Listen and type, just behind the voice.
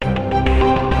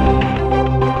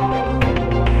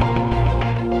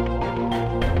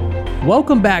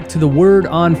Welcome back to the Word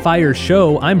on Fire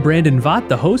show. I'm Brandon Vaught,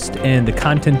 the host and the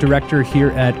content director here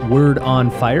at Word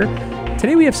on Fire.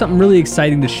 Today we have something really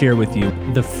exciting to share with you.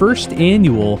 The first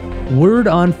annual Word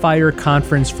on Fire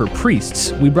conference for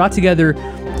priests. We brought together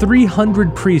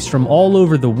 300 priests from all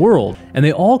over the world, and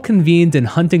they all convened in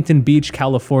Huntington Beach,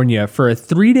 California for a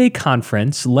 3-day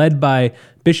conference led by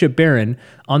Bishop Barron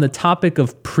on the topic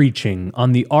of preaching,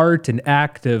 on the art and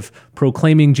act of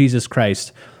proclaiming Jesus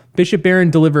Christ. Bishop Barron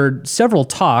delivered several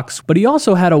talks, but he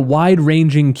also had a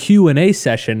wide-ranging Q&A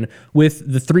session with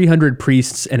the 300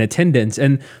 priests in attendance,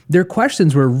 and their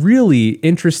questions were really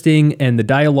interesting and the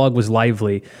dialogue was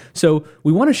lively. So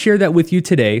we want to share that with you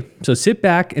today. So sit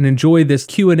back and enjoy this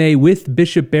Q&A with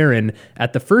Bishop Barron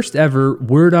at the first ever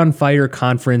Word on Fire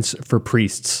conference for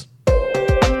priests.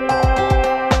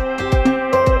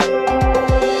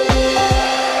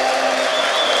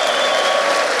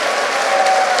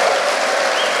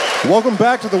 Welcome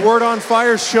back to the Word on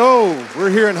Fire show. We're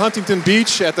here in Huntington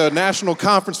Beach at the National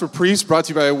Conference for Priests, brought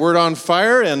to you by Word on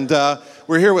Fire, and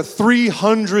we're here with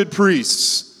 300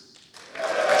 priests.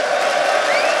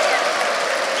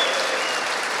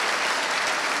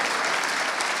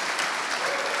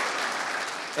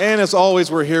 And as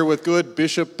always, we're here with good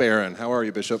Bishop Barron. How are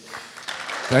you, Bishop?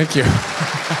 Thank you.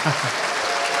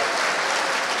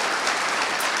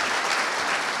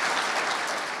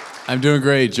 I'm doing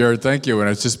great, Jared. Thank you. And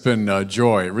it's just been a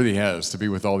joy. It really has to be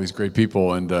with all these great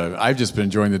people. And I've just been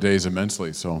enjoying the days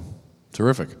immensely. So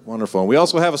terrific. Wonderful. And we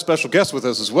also have a special guest with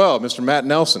us as well, Mr. Matt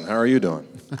Nelson. How are you doing?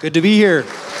 Good to be here.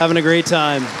 Having a great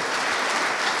time.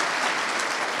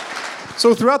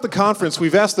 So throughout the conference,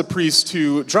 we've asked the priests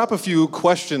to drop a few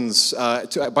questions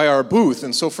by our booth.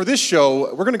 And so for this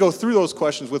show, we're going to go through those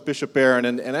questions with Bishop Barron.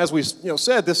 And as we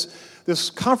said, this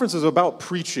conference is about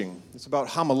preaching. It's about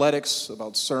homiletics,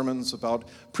 about sermons, about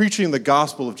preaching the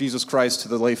gospel of Jesus Christ to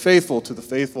the lay faithful, to the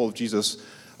faithful of Jesus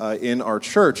in our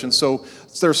church. And so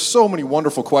there's so many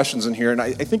wonderful questions in here. And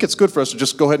I think it's good for us to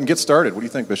just go ahead and get started. What do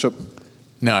you think, Bishop?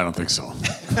 No, I don't think so.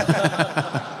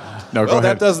 No, go ahead.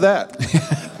 That does that.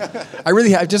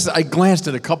 I glanced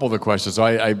at a couple of the questions, so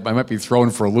I might be thrown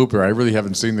for a loop here. I really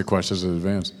haven't seen the questions in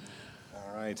advance. All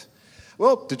right.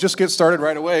 Well, to just get started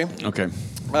right away. Okay.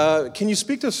 Can you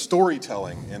speak to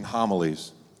storytelling in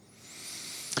homilies?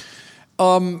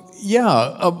 When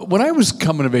I was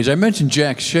coming of age, I mentioned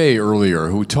Jack Shea earlier,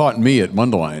 who taught me at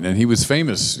Mundelein, and he was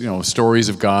famous, stories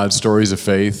of God, stories of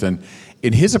faith, and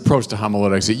in his approach to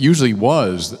homiletics, it usually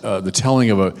was the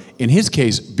telling of in his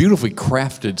case, beautifully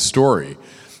crafted story.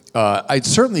 I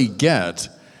certainly get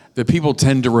that people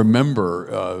tend to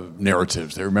remember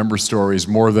narratives. They remember stories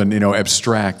more than,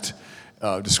 abstract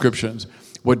descriptions.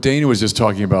 What Dana was just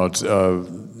talking about,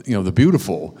 the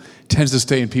beautiful, tends to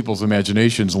stay in people's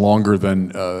imaginations longer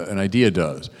than an idea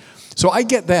does. So I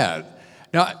get that.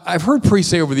 Now, I've heard priests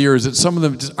say over the years that some of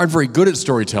them just aren't very good at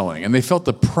storytelling, and they felt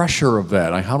the pressure of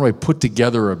that. Like, how do I put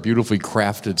together a beautifully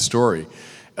crafted story?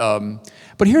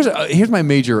 But here's my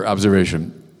major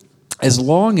observation. As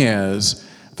long as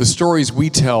the stories we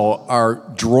tell are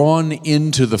drawn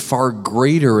into the far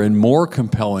greater and more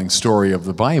compelling story of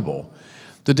the Bible,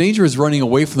 the danger is running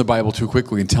away from the Bible too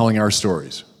quickly and telling our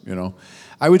stories,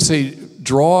 I would say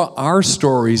draw our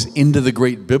stories into the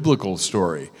great biblical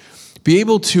story. Be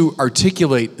able to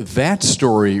articulate that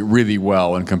story really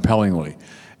well and compellingly.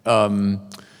 And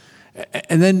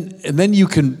then you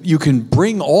can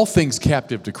bring all things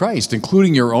captive to Christ,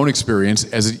 including your own experience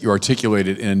as you articulate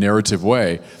it in a narrative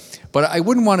way. But I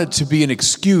wouldn't want it to be an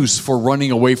excuse for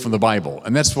running away from the Bible.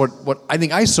 And that's what I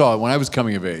think I saw when I was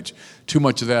coming of age, too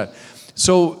much of that.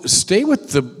 So stay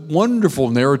with the wonderful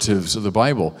narratives of the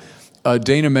Bible.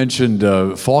 Dana mentioned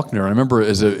Faulkner. I remember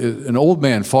as an old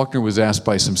man, Faulkner was asked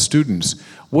by some students,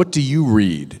 "What do you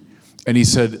read?" And he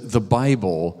said, "The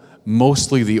Bible,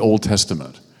 mostly the Old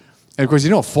Testament." And of course,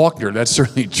 Faulkner, that's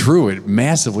certainly true. It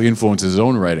massively influences his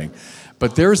own writing.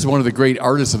 But there's one of the great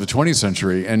artists of the 20th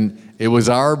century, and it was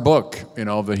our book,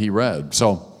 that he read.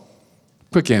 So,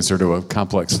 quick answer to a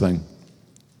complex thing.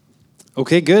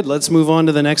 Okay, good. Let's move on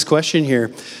to the next question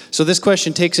here. So this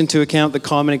question takes into account the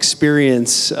common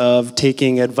experience of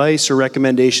taking advice or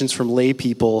recommendations from lay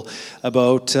people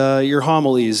about your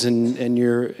homilies and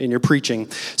your preaching.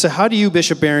 So how do you,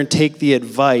 Bishop Barron, take the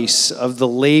advice of the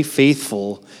lay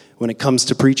faithful when it comes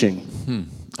to preaching?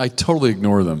 I totally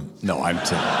ignore them. No, I'm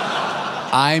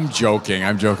joking.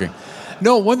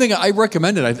 No, one thing I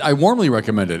recommend it. I warmly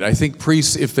recommend it. I think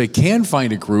priests, if they can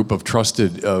find a group of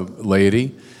trusted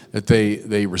laity, that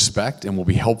they respect and will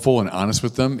be helpful and honest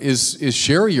with them, is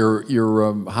share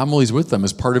your homilies with them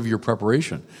as part of your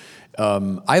preparation.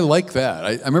 I like that.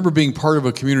 I remember being part of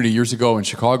a community years ago in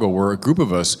Chicago where a group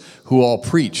of us who all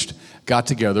preached got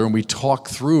together and we talked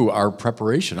through our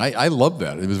preparation. I love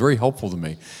that. It was very helpful to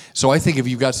me. So I think if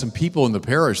you've got some people in the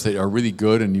parish that are really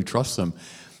good and you trust them,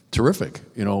 terrific.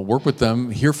 Work with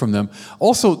them, hear from them.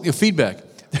 Also, feedback.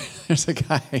 There's a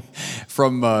guy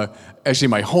from actually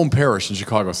my home parish in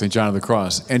Chicago, St. John of the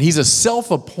Cross, and he's a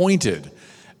self-appointed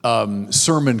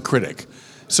sermon critic.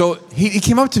 So he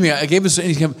came up to me. I gave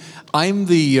him. I'm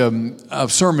the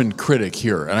sermon critic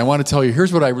here, and I want to tell you,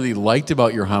 here's what I really liked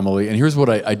about your homily, and here's what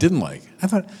I didn't like. I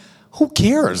thought, who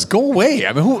cares? Go away.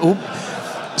 I mean, who?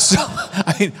 So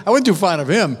I wasn't too fond of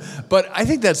him, but I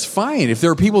think that's fine. If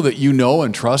there are people that you know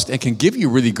and trust and can give you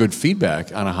really good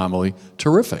feedback on a homily,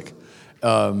 terrific.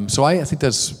 So I think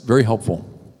that's very helpful.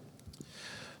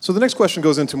 So the next question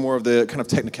goes into more of the kind of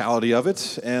technicality of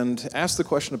it and asks the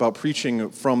question about preaching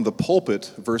from the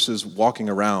pulpit versus walking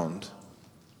around.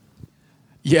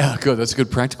 Yeah, good. That's a good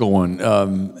practical one.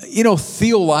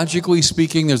 Theologically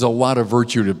speaking, there's a lot of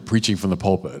virtue to preaching from the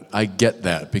pulpit. I get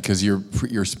that because you're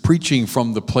preaching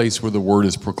from the place where the word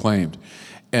is proclaimed.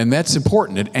 And that's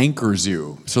important. It anchors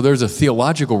you. So there's a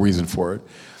theological reason for it.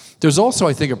 There's also,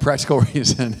 I think, a practical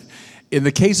reason in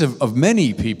the case of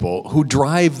many people who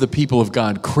drive the people of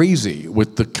God crazy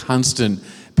with the constant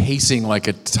pacing like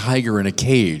a tiger in a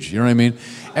cage. You know what I mean?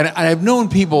 And I've known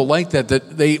people like that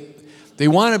they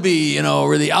want to be,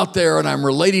 really out there, and I'm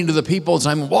relating to the people as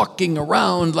I'm walking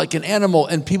around like an animal.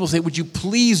 And people say, would you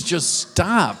please just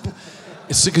stop?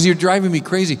 It's because you're driving me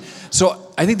crazy.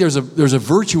 So I think there's a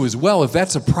virtue as well, if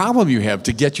that's a problem you have,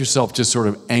 to get yourself just sort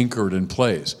of anchored in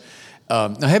place.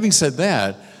 Now, having said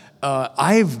that,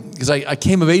 because I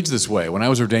came of age this way. When I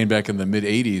was ordained back in the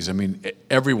mid-'80s, I mean,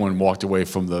 everyone walked away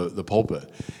from the pulpit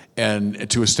and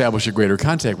to establish a greater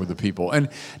contact with the people. And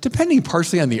depending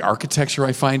partially on the architecture,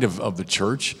 I find, of the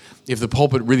church, if the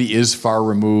pulpit really is far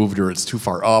removed or it's too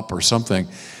far up or something.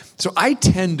 So I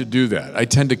tend to do that. I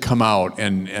tend to come out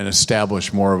and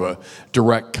establish more of a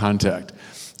direct contact.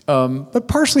 But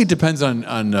partially it depends on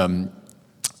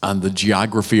the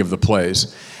geography of the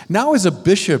place. Now as a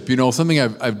bishop, something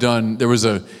I've done, there was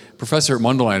a professor at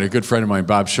Mundelein, a good friend of mine,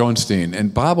 Bob Schoenstein,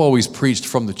 and Bob always preached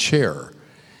from the chair.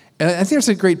 And I think there's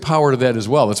a great power to that as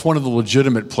well. It's one of the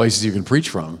legitimate places you can preach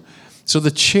from. So the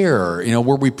chair,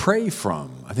 where we pray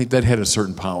from, I think that had a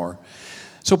certain power.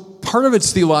 So part of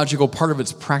it's theological, part of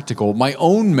it's practical. My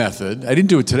own method, I didn't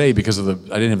do it today because I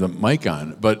didn't have the mic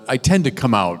on, but I tend to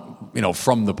come out,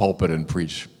 from the pulpit and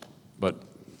preach. But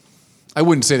I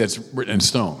wouldn't say that's written in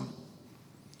stone.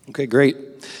 Okay, great.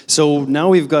 So now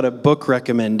we've got a book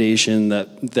recommendation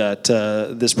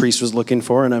that this priest was looking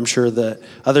for, and I'm sure that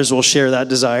others will share that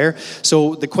desire.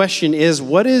 So the question is,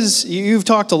 you've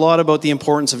talked a lot about the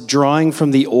importance of drawing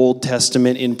from the Old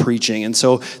Testament in preaching. And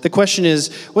so the question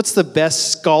is, what's the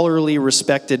best scholarly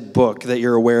respected book that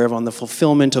you're aware of on the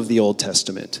fulfillment of the Old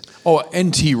Testament? Oh,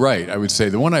 N.T. Wright, I would say.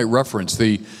 The one I referenced,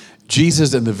 the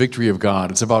Jesus and the Victory of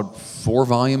God. It's about 4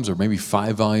 volumes or maybe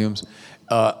 5 volumes.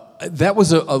 That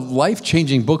was a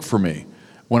life-changing book for me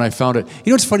when I found it.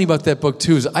 What's funny about that book,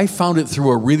 too, is I found it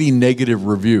through a really negative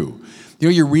review.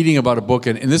 You're reading about a book,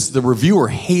 and the reviewer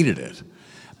hated it.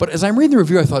 But as I'm reading the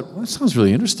review, I thought, well, that sounds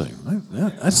really interesting.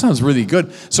 That sounds really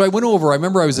good. So I went over. I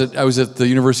remember I was at the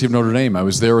University of Notre Dame. I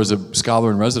was there as a scholar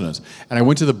in residence. And I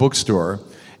went to the bookstore,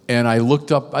 and I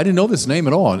looked up. I didn't know this name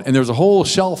at all. And there was a whole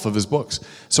shelf of his books.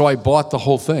 So I bought the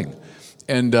whole thing.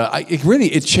 And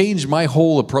it changed my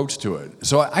whole approach to it.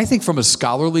 So I think from a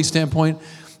scholarly standpoint,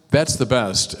 that's the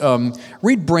best.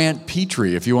 Read Brant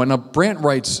Petrie if you want. Now, Brant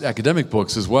writes academic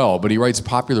books as well, but he writes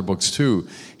popular books too.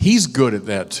 He's good at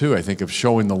that too, I think, of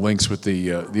showing the links with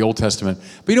the Old Testament.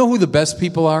 But you know who the best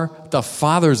people are? The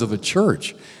fathers of the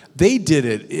church. They did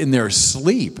it in their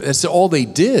sleep. That's all they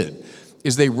did.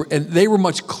 And they were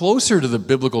much closer to the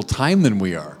biblical time than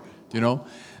we are.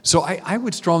 So I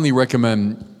would strongly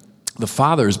recommend the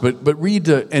fathers, but read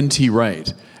N.T.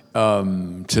 Wright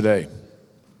today.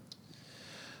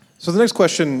 So the next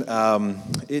question,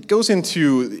 it goes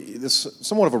into this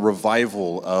somewhat of a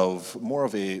revival of more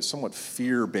of a somewhat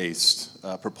fear-based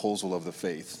proposal of the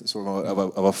faith, sort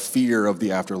of a fear of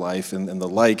the afterlife and the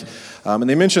like. And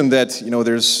they mentioned that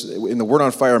there's in the Word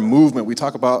on Fire movement we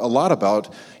talk about a lot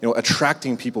about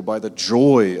attracting people by the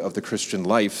joy of the Christian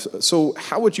life. So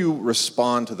how would you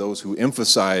respond to those who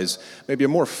emphasize maybe a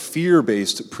more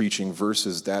fear-based preaching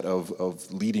versus that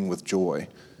of leading with joy?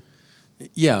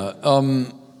 Yeah.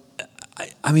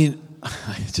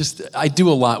 I do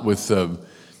a lot with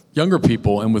younger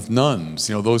people and with nuns,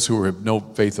 those who have no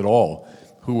faith at all,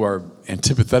 who are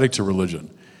antipathetic to religion.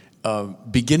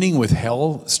 Beginning with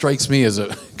hell strikes me as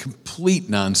a complete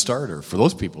non-starter for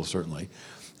those people, certainly.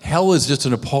 Hell is just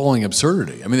an appalling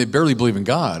absurdity. I mean, they barely believe in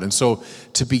God. And so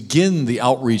to begin the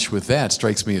outreach with that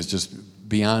strikes me as just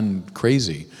beyond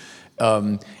crazy.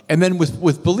 And then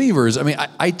with believers, I mean,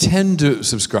 I tend to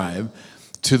subscribe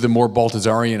to the more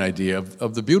Baltazarian idea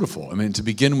of the beautiful. I mean, to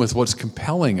begin with what's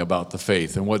compelling about the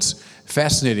faith and what's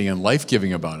fascinating and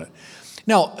life-giving about it.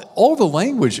 Now, all the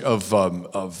language of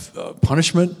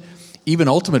punishment, even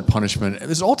ultimate punishment,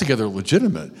 is altogether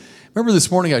legitimate. Remember this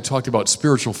morning I talked about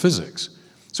spiritual physics.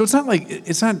 So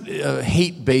it's not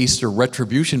hate-based or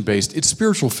retribution-based, it's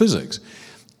spiritual physics.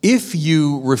 If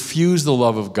you refuse the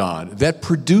love of God, that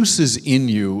produces in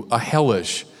you a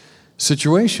hellish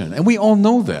situation. And we all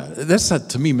know that. That's not,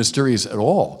 to me, mysterious at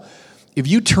all. If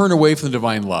you turn away from the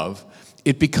divine love,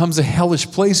 it becomes a hellish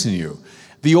place in you.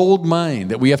 The old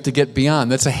mind that we have to get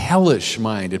beyond, that's a hellish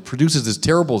mind. It produces this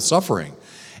terrible suffering.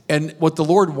 And what the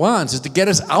Lord wants is to get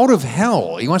us out of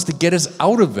hell. He wants to get us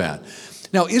out of that.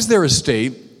 Now, is there a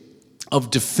state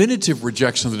of definitive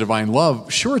rejection of the divine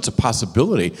love? Sure, it's a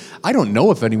possibility. I don't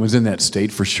know if anyone's in that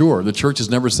state for sure. The church has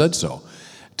never said so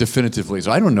definitively.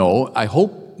 So I don't know. I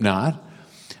hope not.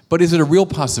 But is it a real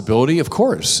possibility? Of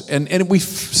course. And we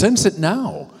sense it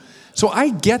now. So I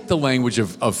get the language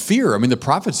of fear. I mean, the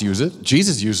prophets use it.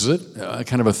 Jesus uses it,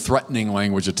 kind of a threatening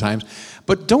language at times.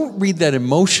 But don't read that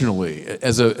emotionally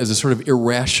as a sort of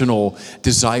irrational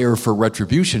desire for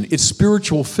retribution. It's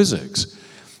spiritual physics.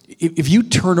 If you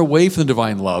turn away from the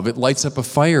divine love, it lights up a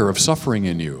fire of suffering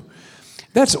in you.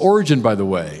 That's Origen, by the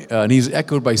way, and he's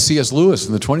echoed by C.S. Lewis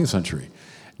in the 20th century.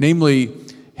 Namely,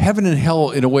 heaven and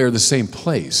hell in a way are the same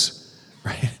place,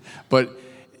 right? But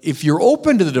if you're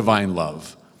open to the divine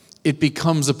love, it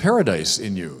becomes a paradise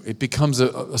in you. It becomes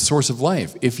a source of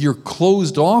life. If you're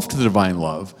closed off to the divine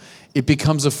love, it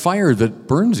becomes a fire that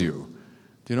burns you,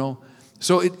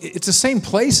 So it's the same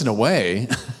place in a way,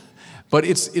 but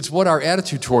it's what our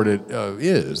attitude toward it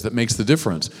is that makes the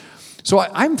difference. So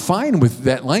I'm fine with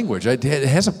that language. It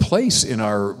has a place in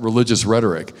our religious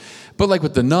rhetoric. But like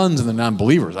with the nuns and the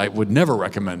non-believers, I would never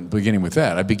recommend beginning with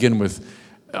that. I begin with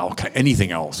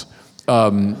anything else.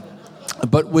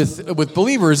 But with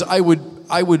believers, I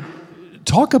would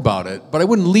talk about it, but I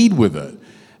wouldn't lead with it.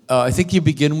 I think you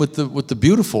begin with the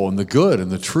beautiful and the good and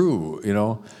the true.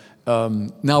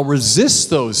 Now resist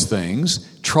those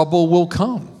things, trouble will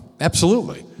come.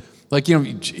 Absolutely. Like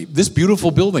this beautiful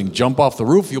building, jump off the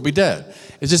roof, you'll be dead.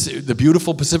 It's just the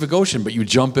beautiful Pacific Ocean, but you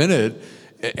jump in it,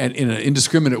 and in an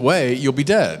indiscriminate way, you'll be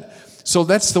dead. So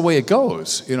that's the way it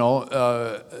goes.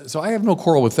 So I have no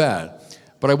quarrel with that,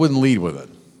 but I wouldn't lead with it.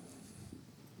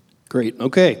 Great.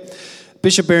 Okay.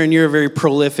 Bishop Barron, you're a very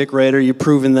prolific writer. You've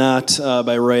proven that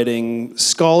by writing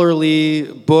scholarly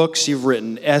books. You've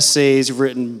written essays. You've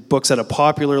written books at a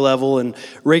popular level and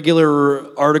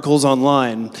regular articles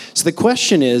online. So the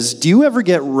question is, do you ever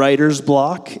get writer's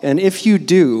block? And if you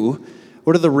do,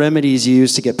 what are the remedies you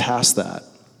use to get past that?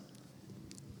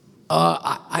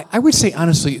 I would say,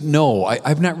 honestly, no.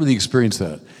 I've not really experienced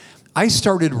that. I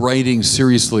started writing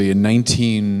seriously in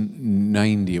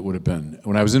 1990, it would have been,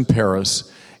 when I was in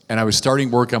Paris. And I was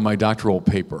starting work on my doctoral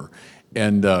paper.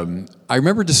 And I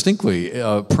remember distinctly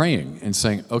praying and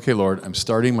saying, okay, Lord, I'm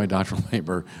starting my doctoral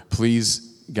paper. Please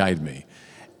guide me.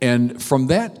 And from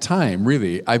that time,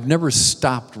 really, I've never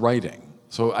stopped writing.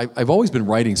 So I've always been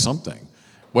writing something,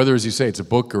 whether, as you say, it's a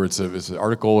book or it's an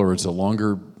article or it's a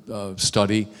longer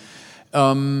study.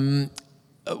 When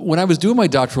I was doing my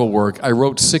doctoral work, I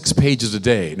wrote 6 pages a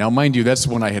day. Now, mind you, that's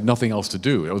when I had nothing else to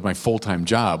do. That was my full-time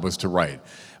job, was to write.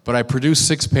 But I produced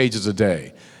 6 pages a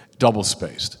day,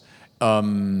 double-spaced.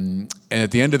 And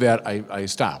at the end of that, I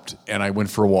stopped, and I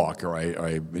went for a walk, or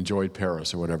I enjoyed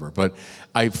Paris or whatever. But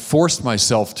I forced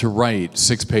myself to write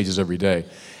 6 pages every day.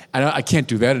 And I can't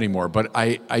do that anymore, but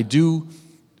I do,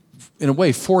 in a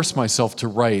way, force myself to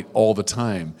write all the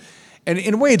time. And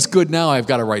in a way, it's good now. I've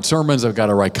got to write sermons, I've got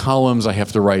to write columns, I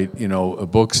have to write,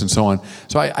 books and so on.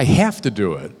 So I have to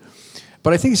do it.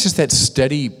 But I think it's just that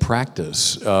steady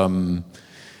practice.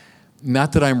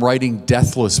 Not that I'm writing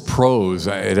deathless prose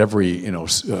at every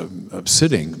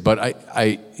sitting, but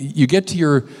you get to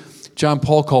your, John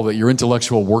Paul called it your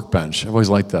intellectual workbench. I've always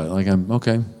liked that. Like I'm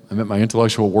at my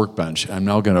intellectual workbench. I'm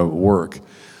now going to work.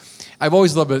 I've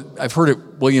always loved it. I've heard it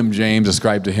William James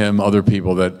ascribed to him, other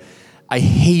people, that I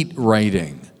hate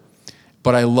writing,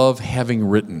 but I love having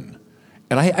written.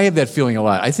 And I have that feeling a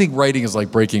lot. I think writing is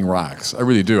like breaking rocks. I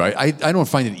really do. I don't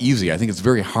find it easy. I think it's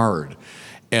very hard.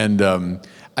 And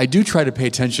I do try to pay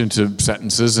attention to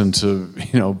sentences and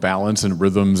to, balance and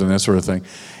rhythms and that sort of thing.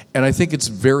 And I think it's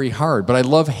very hard, but I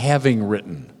love having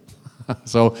written.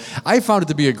 So I found it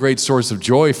to be a great source of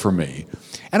joy for me.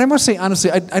 And I must say,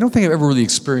 honestly, I don't think I've ever really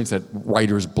experienced that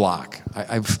writer's block.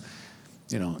 I've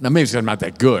now maybe I'm not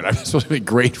that good. I'm supposed to be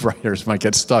great writers, might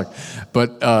get stuck.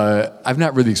 But I've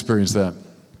not really experienced that.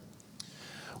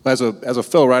 As a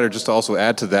fellow writer, just to also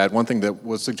add to that, one thing that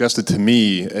was suggested to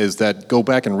me is that go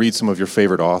back and read some of your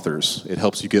favorite authors. It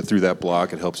helps you get through that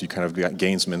block. It helps you kind of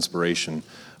gain some inspiration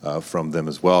from them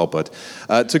as well. But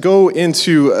to go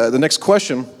into the next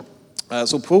question,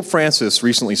 so Pope Francis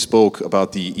recently spoke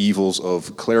about the evils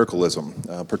of clericalism,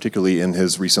 particularly in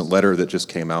his recent letter that just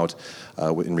came out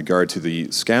in regard to the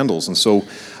scandals. And so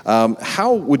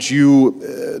how would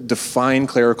you define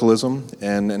clericalism,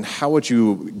 and how would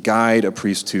you guide a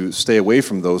priest to stay away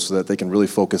from those so that they can really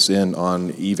focus in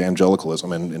on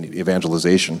evangelicalism and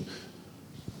evangelization?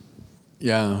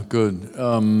 Yeah, good.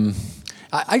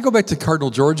 I go back to Cardinal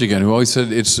George again, who always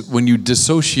said it's when you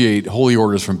dissociate holy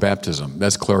orders from baptism,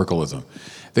 that's clericalism,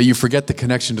 that you forget the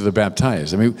connection to the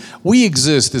baptized. I mean, we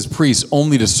exist as priests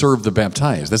only to serve the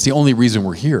baptized. That's the only reason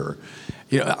we're here.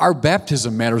 Our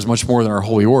baptism matters much more than our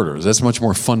holy orders. That's much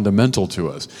more fundamental to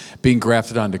us, being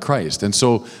grafted onto Christ. And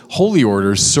so holy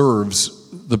orders serves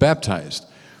the baptized.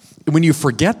 When you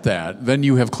forget that, then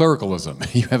you have clericalism.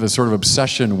 You have a sort of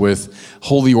obsession with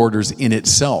holy orders in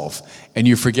itself, and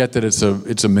you forget that it's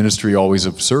a ministry always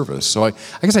of service. So I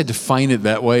guess I define it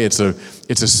that way. It's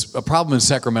a problem in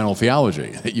sacramental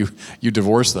theology that you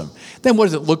divorce them. Then what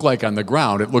does it look like on the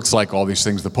ground? It looks like all these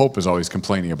things the Pope is always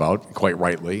complaining about, quite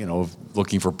rightly.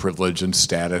 Looking for privilege and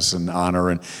status and honor.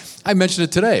 And I mentioned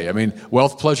it today. I mean,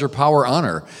 wealth, pleasure, power,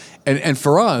 honor. And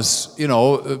for us,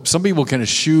 some people can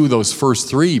eschew those first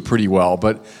three pretty well,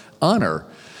 but honor,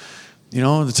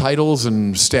 the titles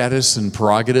and status and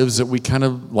prerogatives, that we kind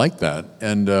of like that.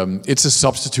 And it's a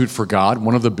substitute for God,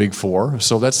 one of the big four,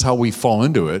 so that's how we fall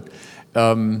into it.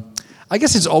 I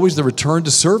guess it's always the return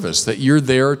to service, that you're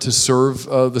there to serve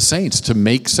the saints, to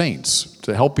make saints,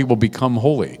 to help people become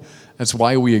holy. That's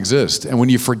why we exist. And when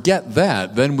you forget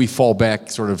that, then we fall back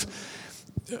sort of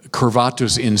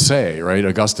curvatus in se, right?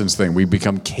 Augustine's thing. We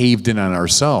become caved in on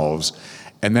ourselves,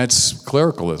 and that's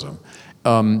clericalism.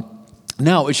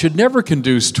 Now, it should never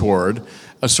conduce toward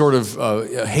a sort of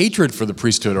a hatred for the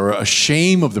priesthood or a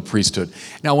shame of the priesthood.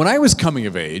 Now, when I was coming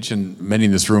of age, and many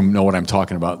in this room know what I'm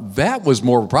talking about, that was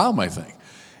more of a problem, I think.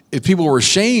 If people were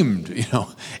ashamed,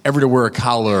 ever to wear a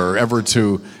collar, or ever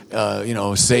to,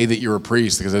 say that you're a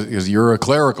priest because you're a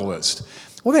clericalist.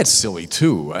 Well, that's silly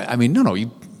too. I mean, no,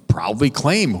 you proudly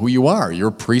claim who you are. You're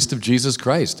a priest of Jesus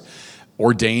Christ,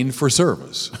 ordained for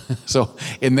service. So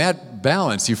in that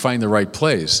balance, you find the right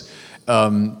place.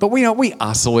 But we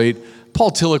oscillate.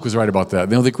 Paul Tillich was right about that.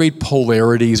 The great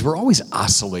polarities, we're always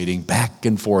oscillating back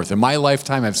and forth. In my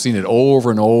lifetime, I've seen it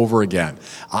over and over again,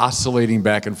 oscillating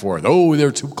back and forth. Oh,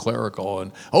 they're too clerical,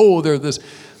 and oh, they're this.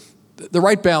 The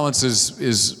right balance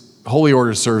is holy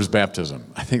order serves baptism.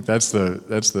 I think that's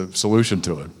the solution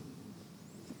to it.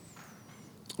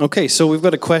 Okay, so we've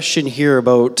got a question here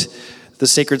about the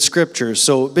sacred scriptures.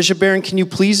 So, Bishop Barron, can you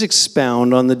please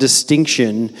expound on the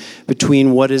distinction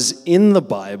between what is in the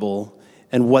Bible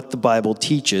and what the Bible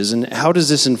teaches, and how does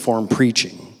this inform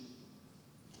preaching?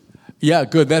 Yeah,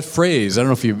 good. That phrase, I don't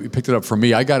know if you picked it up from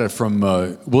me. I got it from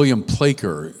William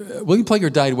Plaker. William Plaker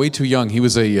died way too young. He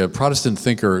was a Protestant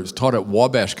thinker, taught at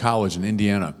Wabash College in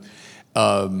Indiana.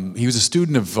 He was a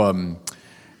student of...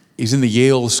 He's in the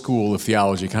Yale School of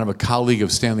Theology, kind of a colleague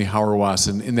of Stanley Hauerwas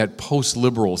in that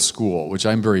post-liberal school, which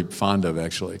I'm very fond of,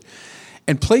 actually.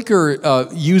 And Plaker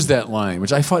used that line,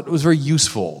 which I thought was very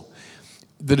useful.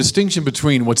 The distinction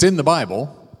between what's in the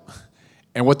Bible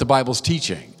and what the Bible's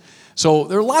teaching. So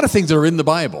there are a lot of things that are in the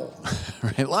Bible,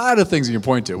 right? A lot of things you can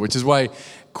point to, which is why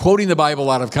quoting the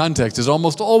Bible out of context is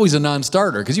almost always a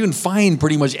non-starter, because you can find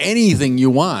pretty much anything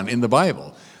you want in the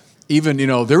Bible. Even,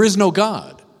 there is no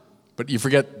God. But you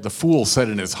forget the fool said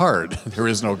in his heart, there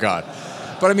is no God.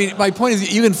 But I mean, my point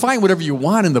is you can find whatever you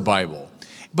want in the Bible.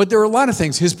 But there are a lot of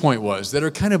things, his point was, that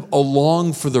are kind of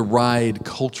along for the ride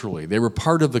culturally. They were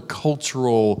part of the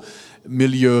cultural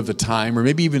milieu of the time, or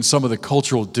maybe even some of the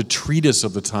cultural detritus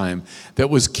of the time that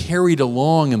was carried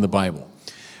along in the Bible.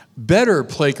 Better,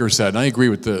 Plaker said, and I agree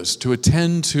with this, to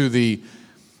attend to the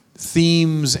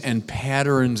themes and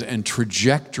patterns and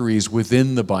trajectories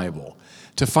within the Bible,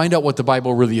 to find out what the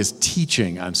Bible really is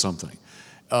teaching on something.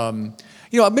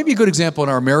 Maybe a good example in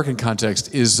our American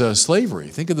context is slavery.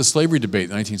 Think of the slavery debate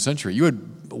in the 19th century. You had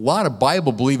a lot of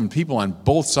Bible-believing people on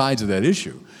both sides of that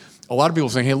issue. a lot of people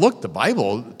saying, hey, look, the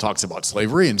Bible talks about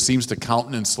slavery and seems to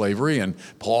countenance slavery, and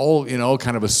Paul,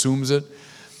 kind of assumes it.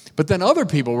 But then other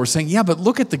people were saying, yeah, but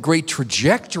look at the great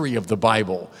trajectory of the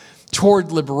Bible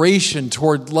toward liberation,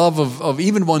 toward love of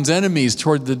even one's enemies,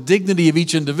 toward the dignity of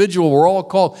each individual. We're all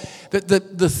called.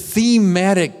 The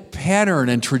thematic pattern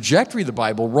and trajectory of the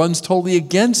Bible runs totally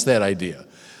against that idea.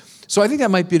 So I think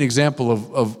that might be an example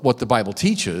of what the Bible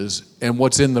teaches and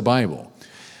what's in the Bible.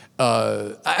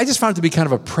 I just found it to be kind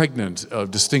of a pregnant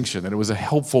distinction, that it was a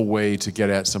helpful way to get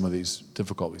at some of these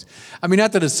difficulties. I mean,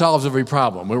 not that it solves every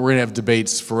problem. We're going to have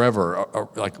debates forever,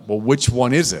 which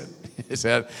one is it? Is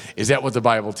that what the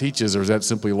Bible teaches, or is that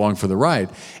simply along for the ride?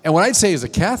 And what I'd say as a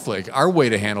Catholic, our way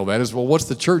to handle that is, what's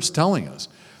the church telling us?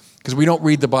 Because we don't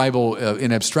read the Bible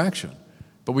in abstraction,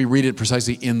 but we read it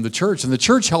precisely in the church. And the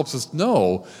church helps us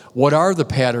know what are the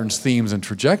patterns, themes, and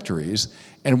trajectories,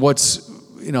 and what's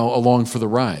along for the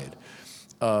ride.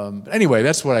 Anyway,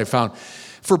 that's what I found.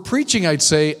 For preaching, I'd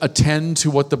say attend to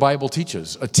what the Bible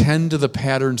teaches. Attend to the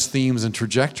patterns, themes, and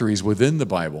trajectories within the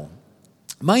Bible.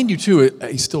 Mind you, too,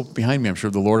 he's still behind me, I'm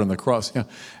sure, the Lord on the cross. Yeah.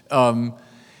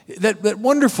 That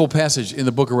wonderful passage in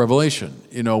the book of Revelation,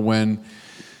 when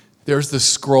there's the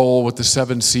scroll with the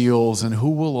 7 seals, and who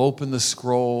will open the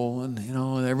scroll? And,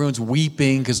 everyone's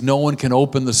weeping because no one can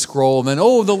open the scroll. And then,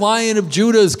 the Lion of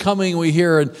Judah is coming, we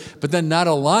hear. But then not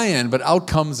a lion, but out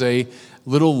comes a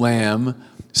little lamb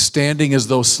standing as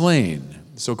though slain.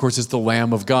 So, of course, it's the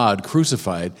Lamb of God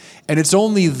crucified. And it's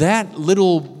only that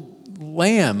little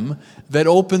lamb that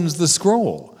opens the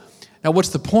scroll. Now, what's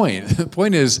the point? The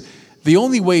point is, the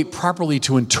only way properly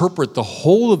to interpret the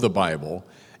whole of the Bible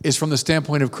is from the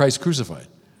standpoint of Christ crucified.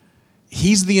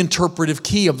 He's the interpretive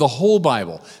key of the whole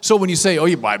Bible. So when you say,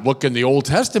 you might look in the Old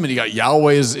Testament, you got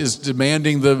Yahweh is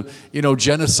demanding the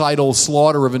genocidal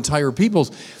slaughter of entire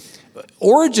peoples.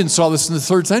 Origen saw this in the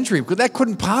 3rd century, but that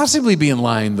couldn't possibly be in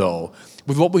line, though,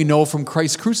 with what we know from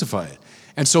Christ crucified.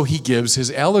 And so he gives his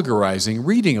allegorizing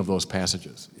reading of those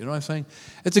passages. You know what I'm saying?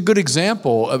 It's a good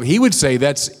example of, he would say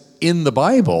that's in the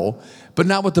Bible, but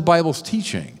not what the Bible's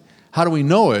teaching. How do we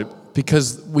know it?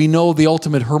 Because we know the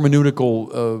ultimate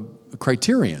hermeneutical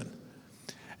criterion.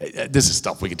 This is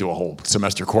stuff we could do a whole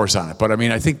semester course on it, but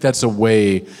I think that's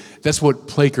what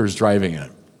Plaker's driving at.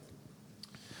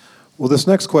 Well, this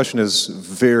next question is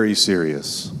very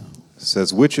serious. It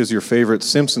says, which is your favorite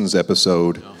Simpsons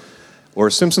episode or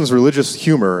Simpsons religious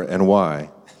humor, and why?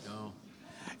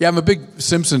 Yeah, I'm a big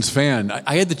Simpsons fan.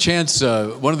 I had the chance,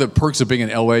 one of the perks of being in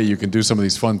LA, you can do some of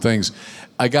these fun things.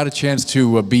 I got a chance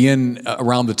to be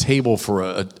around the table for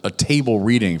a table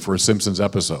reading for a Simpsons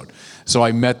episode. So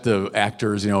I met the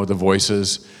actors, the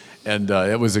voices, and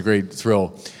it was a great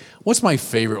thrill. What's my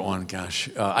favorite one? Gosh,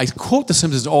 I quote the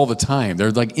Simpsons all the time.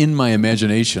 They're like in my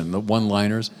imagination, the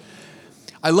one-liners.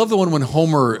 I love the one when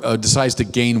Homer decides to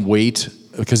gain weight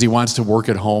because he wants to work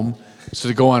at home. So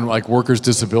to go on workers'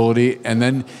 disability, and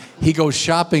then he goes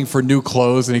shopping for new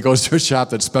clothes, and he goes to a shop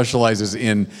that specializes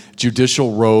in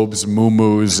judicial robes,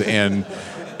 muumuus,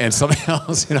 and something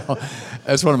else.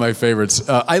 That's one of my favorites.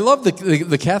 I love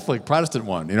the Catholic Protestant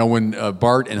one. When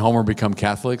Bart and Homer become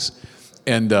Catholics,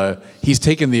 and he's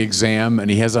taken the exam,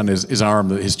 and he has on his arm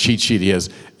his cheat sheet. He has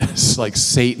it's like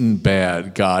Satan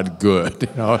bad, God good.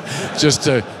 Just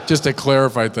to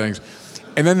clarify things.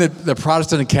 And then the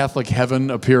Protestant and Catholic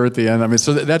heaven appear at the end.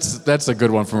 So that's a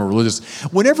good one from a religious.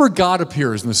 Whenever God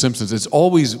appears in The Simpsons, it's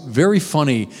always very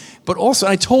funny. But also,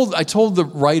 I told the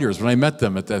writers when I met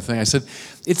them at that thing, I said,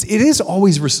 it is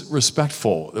always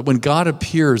respectful. That when God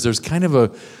appears, there's a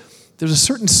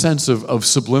certain sense of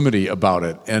sublimity about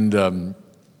it. And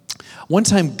one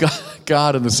time,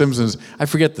 God in The Simpsons, I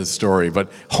forget the story,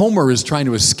 but Homer is trying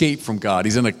to escape from God.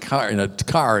 He's in a car,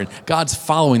 and God's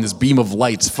following this beam of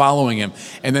lights, following him.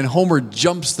 And then Homer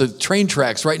jumps the train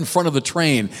tracks right in front of the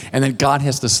train, and then God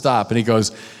has to stop. And he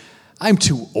goes, I'm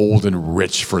too old and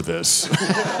rich for this.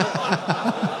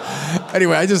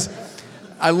 Anyway,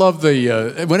 I love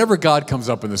whenever God comes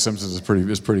up in The Simpsons,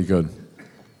 it's pretty good.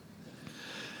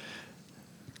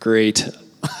 Great.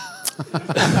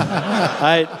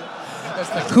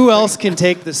 Who else can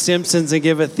take The Simpsons and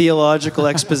give a theological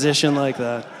exposition like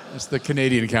that? It's the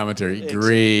Canadian commentary.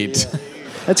 Great. Yeah.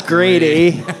 That's great,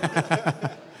 eh?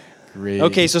 Great.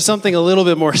 Okay, so something a little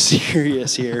bit more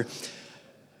serious here.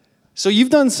 So you've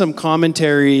done some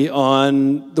commentary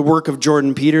on the work of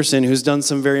Jordan Peterson, who's done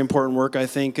some very important work, I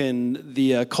think, on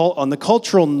the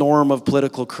cultural norm of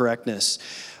political correctness.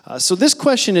 So this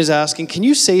question is asking, can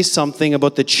you say something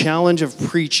about the challenge of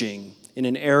preaching in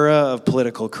an era of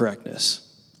political correctness?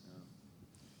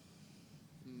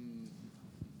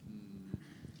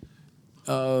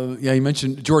 Yeah, you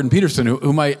mentioned Jordan Peterson,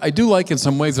 whom I do like in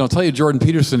some ways, and I'll tell you, Jordan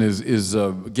Peterson is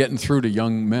getting through to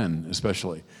young men,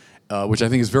 especially, which I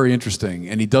think is very interesting,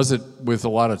 and he does it with a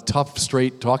lot of tough,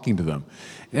 straight talking to them,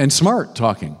 and smart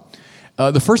talking.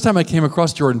 The first time I came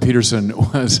across Jordan Peterson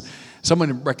was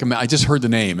someone recommended. I just heard the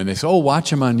name, and they said, "Oh,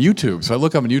 watch him on YouTube." So I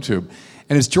look up on YouTube,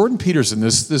 and it's Jordan Peterson,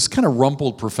 this kind of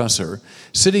rumpled professor,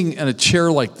 sitting in a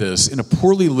chair like this in a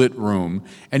poorly lit room,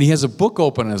 and he has a book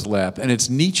open on his lap, and it's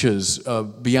Nietzsche's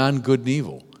Beyond Good and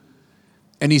Evil.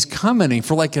 And he's commenting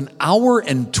for like an hour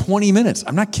and 20 minutes.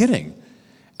 I'm not kidding.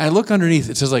 And I look underneath,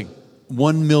 it says like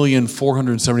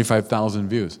 1,475,000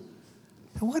 views.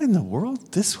 What in the world?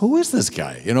 Who is this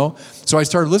guy? You know? So I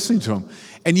started listening to him.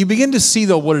 And you begin to see,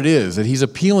 though, what it is, that he's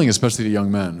appealing, especially to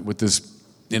young men, with this,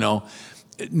 you know,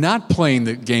 not playing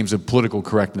the games of political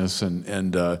correctness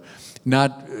and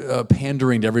not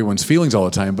pandering to everyone's feelings all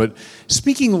the time, but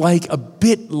speaking a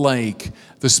bit like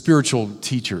the spiritual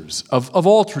teachers of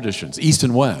all traditions, East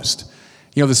and West.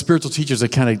 You know, the spiritual teachers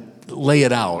that kind of lay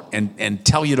it out and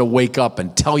tell you to wake up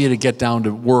and tell you to get down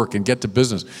to work and get to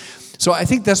business. So I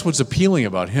think that's what's appealing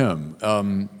about him.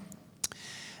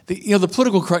 The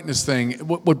political correctness thing,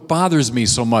 what bothers me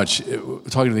so much,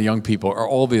 talking to the young people, are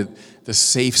all the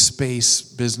safe space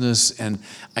business, and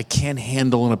I can't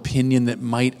handle an opinion that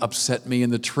might upset me,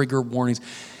 and the trigger warnings.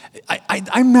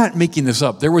 I'm not making this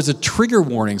up. There was a trigger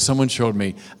warning someone showed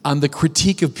me on the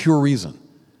Critique of Pure Reason.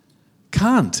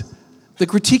 Kant. The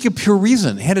Critique of Pure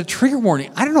Reason had a trigger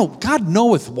warning. I don't know, God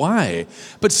knoweth why,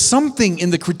 but something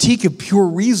in the Critique of Pure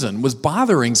Reason was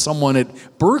bothering someone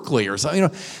at Berkeley or something. You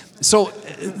know, so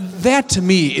that to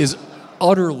me is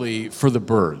utterly for the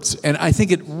birds, and I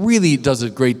think it really does a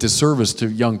great disservice to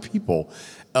young people.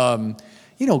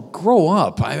 You know, grow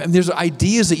up. There's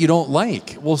ideas that you don't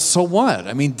like. Well, so what?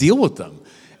 I mean, deal with them.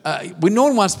 No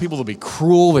one wants people to be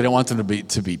cruel. They don't want them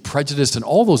to be prejudiced and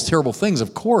all those terrible things,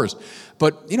 of course.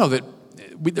 But you know that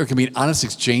there can be an honest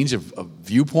exchange of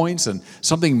viewpoints, and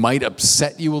something might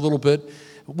upset you a little bit.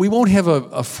 We won't have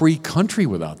a free country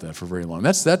without that for very long.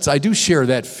 That's I do share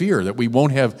that fear that we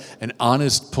won't have an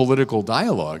honest political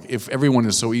dialogue if everyone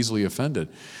is so easily offended.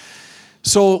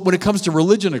 So when it comes to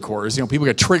religion, of course, you know, people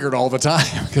get triggered all the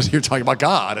time because you're talking about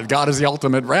God, and God is the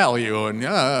ultimate value,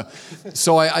 and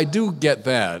so I do get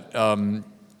that.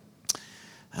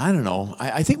 I don't know.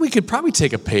 I think we could probably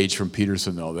take a page from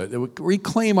Peterson, though, that would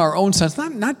reclaim our own sense,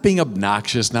 not being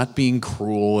obnoxious, not being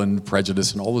cruel and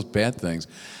prejudiced and all those bad things,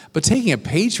 but taking a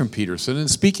page from Peterson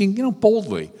and speaking, you know,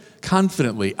 boldly,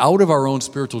 confidently, out of our own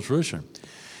spiritual tradition.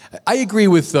 I agree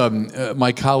with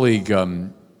my colleague,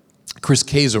 Chris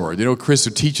Kazor. You know, Chris,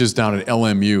 who teaches down at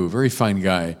LMU, a very fine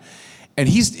guy. And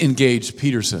he's engaged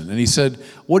Peterson, and he said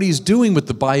what he's doing with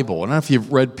the Bible, and I don't know if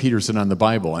you've read Peterson on the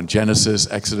Bible, on Genesis,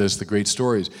 Exodus, the great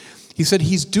stories. He said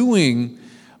he's doing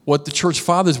what the church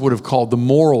fathers would have called the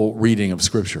moral reading of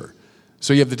Scripture.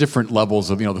 So you have the different levels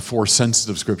of, you know, the four senses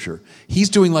of Scripture. He's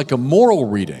doing like a moral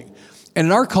reading. And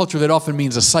in our culture, that often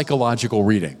means a psychological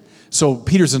reading. So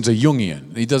Peterson's a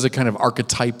Jungian. He does a kind of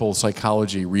archetypal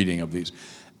psychology reading of these.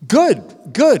 Good.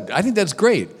 I think that's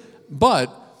great.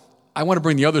 But I want to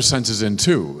bring the other senses in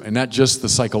too, and not just the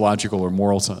psychological or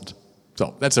moral sense.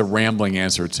 So that's a rambling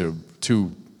answer to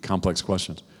two complex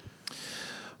questions.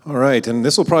 All right, and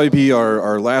this will probably be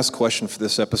our last question for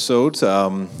this episode.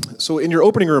 So in your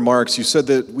opening remarks, you said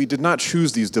that we did not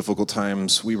choose these difficult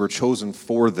times, we were chosen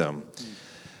for them.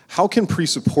 How can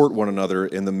priests support one another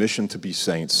in the mission to be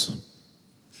saints?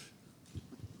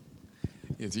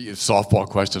 It's softball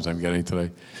questions I'm getting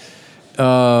today.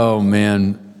 Oh,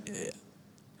 man.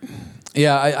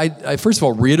 Yeah, I first of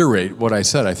all reiterate what I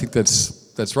said. I think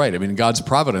that's right. I mean, in God's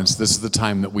providence, this is the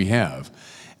time that we have.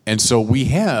 And so we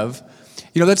have,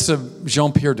 you know, that's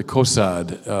Jean-Pierre de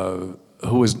Caussade,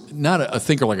 who is not a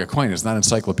thinker like Aquinas, not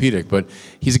encyclopedic, but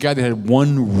he's a guy that had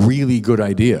one really good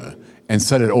idea and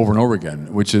said it over and over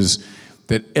again, which is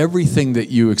that everything that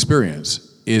you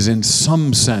experience is in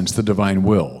some sense the divine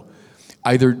will,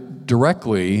 either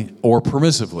directly or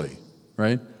permissively,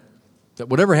 right? That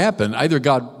whatever happened, either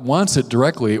God wants it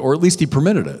directly or at least he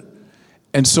permitted it.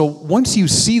 And so once you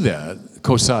see that,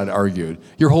 Caussade argued,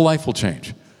 your whole life will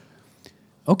change.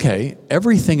 Okay,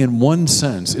 everything in one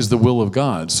sense is the will of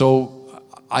God. So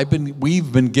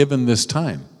we've been given this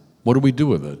time. What do we do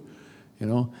with it? You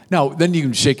know? Now, then you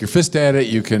can shake your fist at it,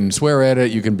 you can swear at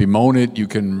it, you can bemoan it, you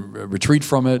can retreat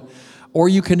from it, or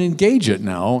you can engage it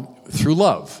now through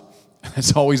love.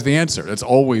 That's always the answer. That's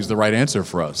always the right answer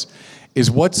for us. Is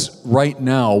what's right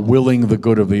now willing the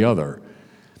good of the other.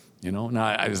 You know,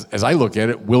 now as I look at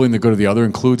it, willing the good of the other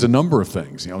includes a number of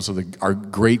things. You know, so our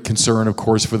great concern, of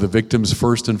course, for the victims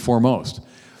first and foremost.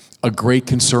 a great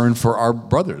concern for our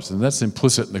brothers, and that's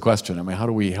implicit in the question. I mean, how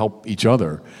do we help each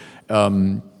other?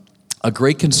 A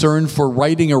great concern for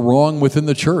righting a wrong within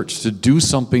the church, to do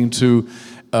something to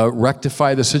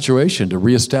rectify the situation, to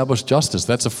reestablish justice.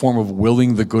 That's a form of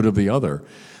willing the good of the other.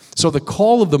 So the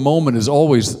call of the moment is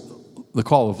always the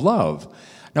call of love.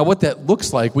 Now, what that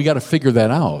looks like, we got to figure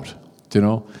that out.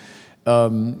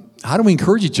 How do we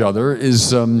encourage each other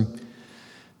is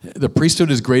the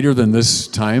priesthood is greater than this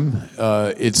time.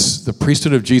 It's the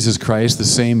priesthood of Jesus Christ, the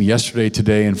same yesterday,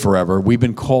 today, and forever. We've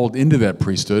been called into that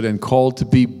priesthood and called to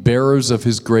be bearers of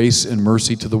his grace and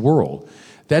mercy to the world.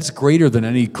 That's greater than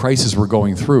any crisis we're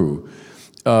going through.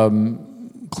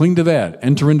 Cling to that,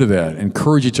 enter into that,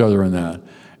 encourage each other in that.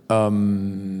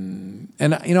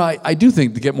 I do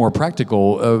think, to get more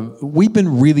practical, we've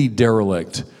been really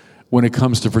derelict when it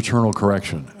comes to fraternal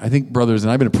correction. I think, brothers,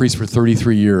 and I've been a priest for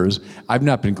 33 years, I've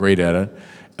not been great at it.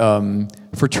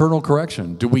 Fraternal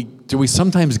correction. Do we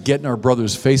sometimes get in our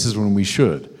brothers' faces when we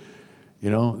should?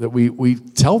 That we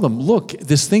tell them, look,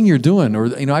 this thing you're doing, or,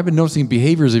 I've been noticing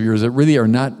behaviors of yours that really are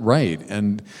not right.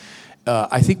 And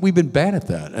I think we've been bad at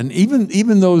that. And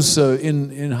even those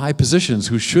in high positions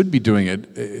who should be doing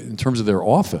it in terms of their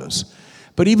office,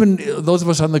 but even those of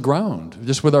us on the ground,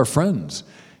 just with our friends,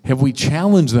 have we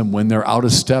challenged them when they're out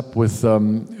of step with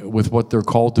what they're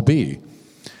called to be?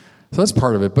 So that's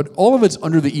part of it. But all of it's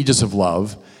under the aegis of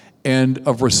love and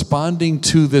of responding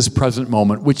to this present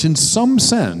moment, which in some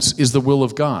sense is the will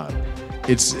of God.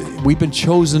 We've been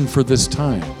chosen for this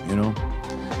time,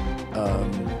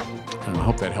 I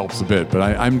hope that helps a bit, but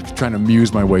I'm trying to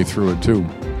muse my way through it too.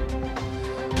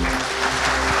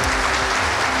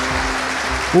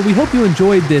 Well, we hope you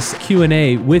enjoyed this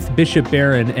Q&A with Bishop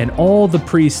Barron and all the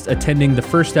priests attending the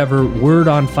first ever Word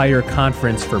on Fire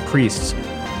conference for priests.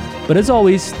 But as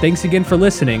always, thanks again for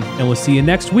listening, and we'll see you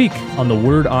next week on the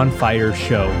Word on Fire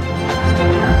show.